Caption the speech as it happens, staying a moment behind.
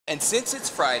And since it's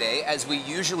Friday, as we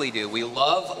usually do, we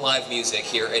love live music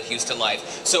here at Houston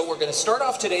Life. So we're going to start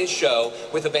off today's show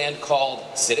with a band called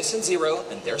Citizen Zero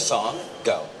and their song,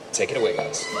 Go. Take it away,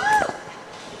 guys.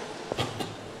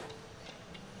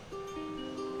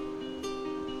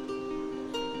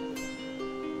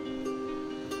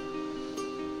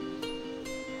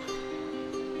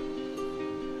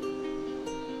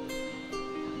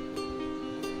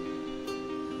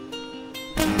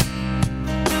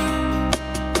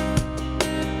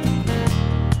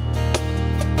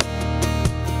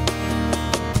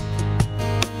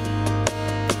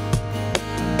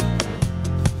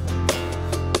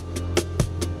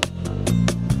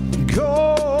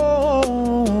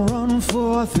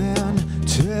 And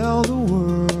tell the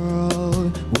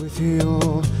world with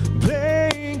your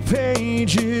blank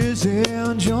pages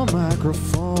and your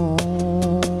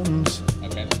microphones.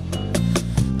 Okay.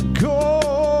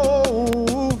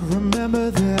 Go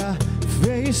remember their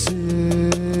faces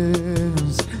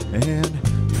and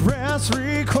press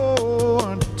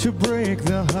record to break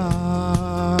their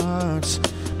hearts.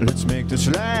 Let's make this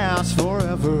last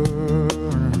forever.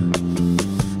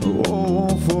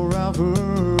 Oh, forever.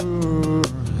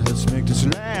 Let's make this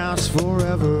last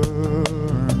forever.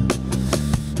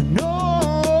 No.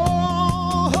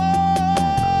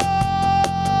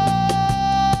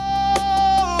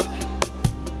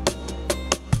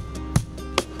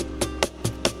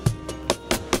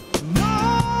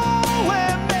 No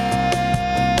way,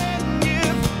 man,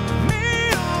 give me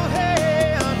your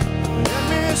hand. Let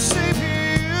me save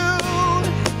you.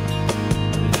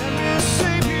 Let me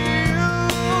save you.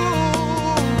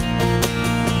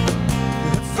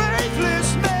 Faithless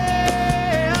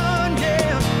man,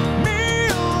 give me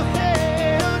your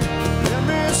hand. Let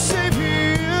me save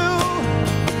you.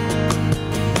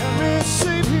 Let me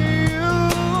save you.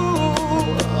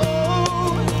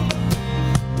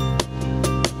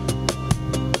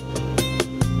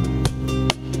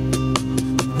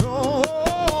 Oh,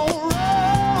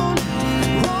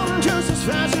 run just as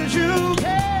fast as you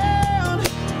can.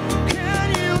 Can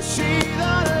you see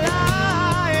the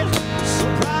light so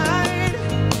bright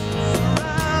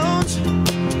around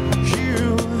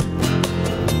you?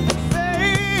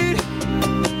 Fade,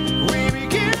 we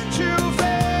begin to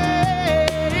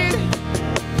fade.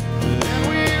 Then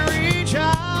we reach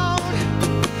out,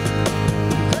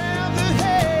 grab the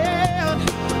hand of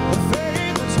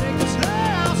faith. Let's make this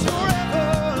last forever.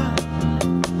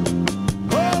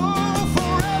 Oh,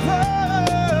 forever.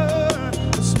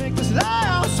 Let's make this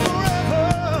last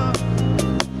forever.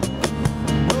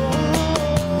 Oh,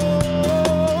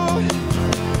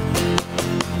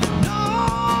 no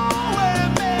way,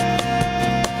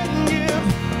 man, give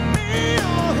me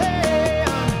your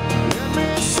hand. Let me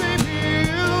save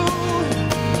you.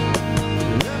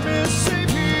 Let me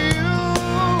save you.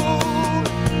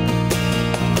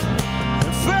 A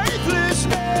faithless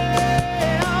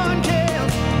man,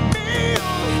 give me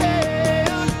your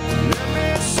hand. Let me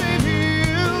save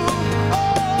you.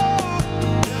 Oh,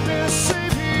 let me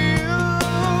save you.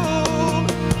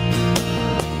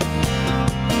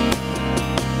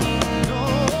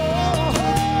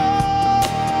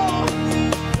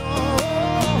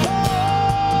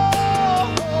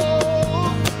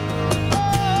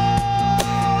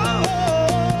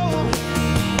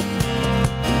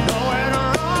 Nowhere to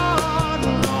run,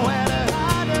 nowhere to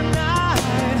hide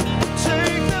tonight.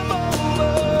 Take them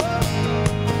over.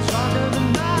 The darker the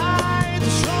night, the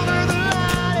stronger the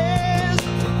light is.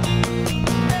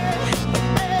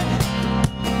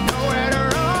 Nowhere to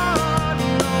run,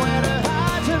 nowhere to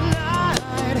hide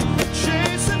tonight.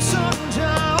 Chasing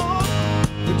sundown.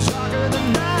 The darker the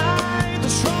night, the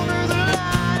stronger the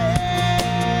light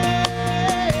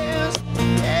is.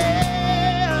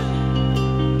 Yeah.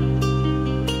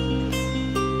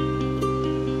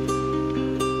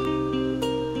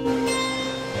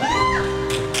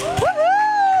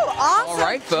 All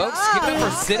right, folks, give it up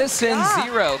for Citizen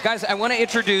Zero. Guys, I want to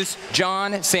introduce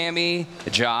John, Sammy,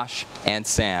 Josh, and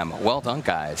Sam. Well done,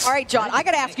 guys. All right, John, I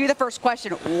got to ask you the first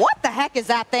question. What the heck is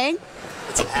that thing?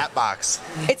 It's a hat box.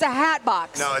 It's a hat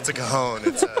box. No, it's a cajon.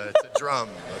 It's a drum,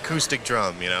 acoustic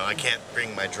drum. You know, I can't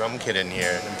bring my drum kit in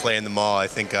here and play in the mall. I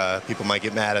think people might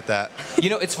get mad at that. You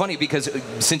know, it's funny because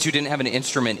since you didn't have an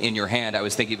instrument in your hand, I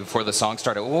was thinking before the song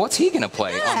started, well, what's he going to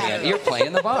play on the end? You're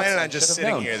playing the box. Planning I on just should have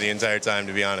sitting known. here the entire time,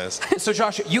 to be honest. So,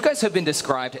 Josh, you guys have been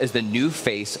described as the new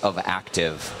face of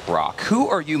active rock. Who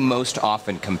are you most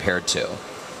often compared to?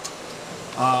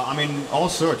 I mean, all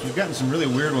sorts. We've gotten some really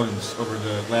weird ones over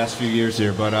the last few years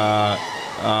here, but a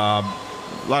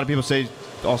lot of people say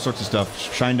all sorts of stuff.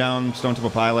 Shinedown, Stone Temple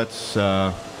Pilots,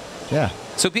 yeah.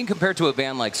 So being compared to a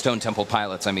band like Stone Temple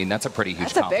Pilots, I mean, that's a pretty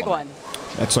huge That's a big compliment. one.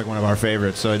 That's like one of our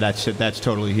favorites. So that's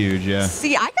totally huge. Yeah.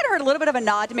 See, I could have heard a little bit of a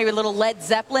nod to maybe a little Led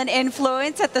Zeppelin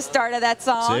influence at the start of that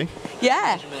song. See?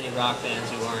 Yeah. There's many rock fans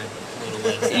who aren't little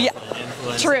Led Zeppelin Yeah,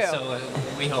 influenced. true. So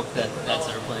we hope that that's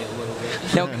our playing a little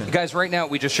bit. Now, guys, right now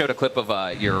we just showed a clip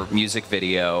of your music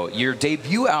video. Your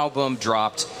debut album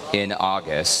dropped in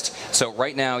August. So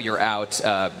right now you're out,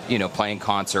 playing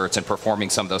concerts and performing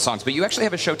some of those songs. But you actually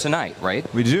have a show tonight, right?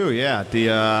 We do, yeah.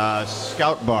 The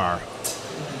Scout Bar.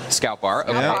 Scout Bar.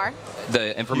 Okay. Scout Bar.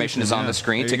 The information is on the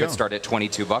screen. There you Tickets go. start at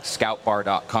 $22.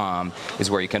 Scoutbar.com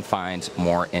is where you can find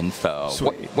more info.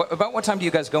 Sweet. About what time do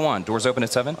you guys go on? Doors open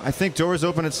at 7? I think doors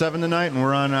open at 7 tonight, and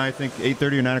we're on, I think,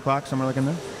 8:30 or 9 o'clock, somewhere like in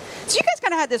there. So you guys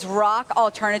kind of had this rock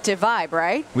alternative vibe,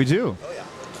 right? We do.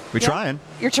 We're trying.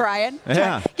 You're trying. Yeah.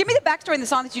 Trying. Give me the backstory in the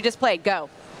song that you just played. Go.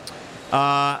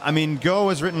 I mean, Go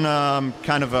was written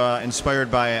kind of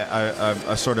inspired by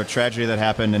a sort of tragedy that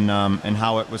happened and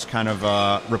how it was kind of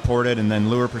reported. And then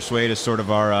Lure Persuade is sort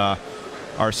of our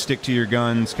stick to your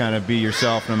guns, kind of be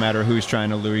yourself no matter who's trying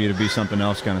to lure you to be something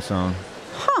else kind of song.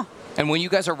 Huh. And when you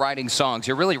guys are writing songs,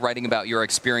 you're really writing about your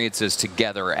experiences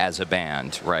together as a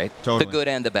band, right? Totally. The good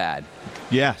and the bad.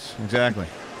 Yes, exactly.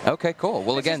 Okay, cool.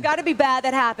 Well, again, It's got to be bad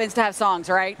that happens to have songs,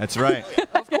 right? That's right.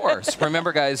 of course.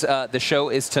 Remember, guys, the show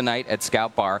is tonight at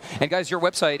Scout Bar. And, guys, your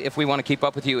website, if we want to keep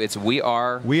up with you, it's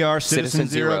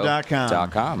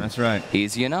wearecitizenzero.com. That's right.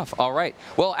 Easy enough. All right.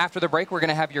 Well, after the break, we're going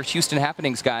to have your Houston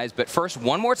happenings, guys. But first,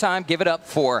 one more time, give it up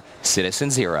for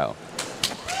Citizen Zero.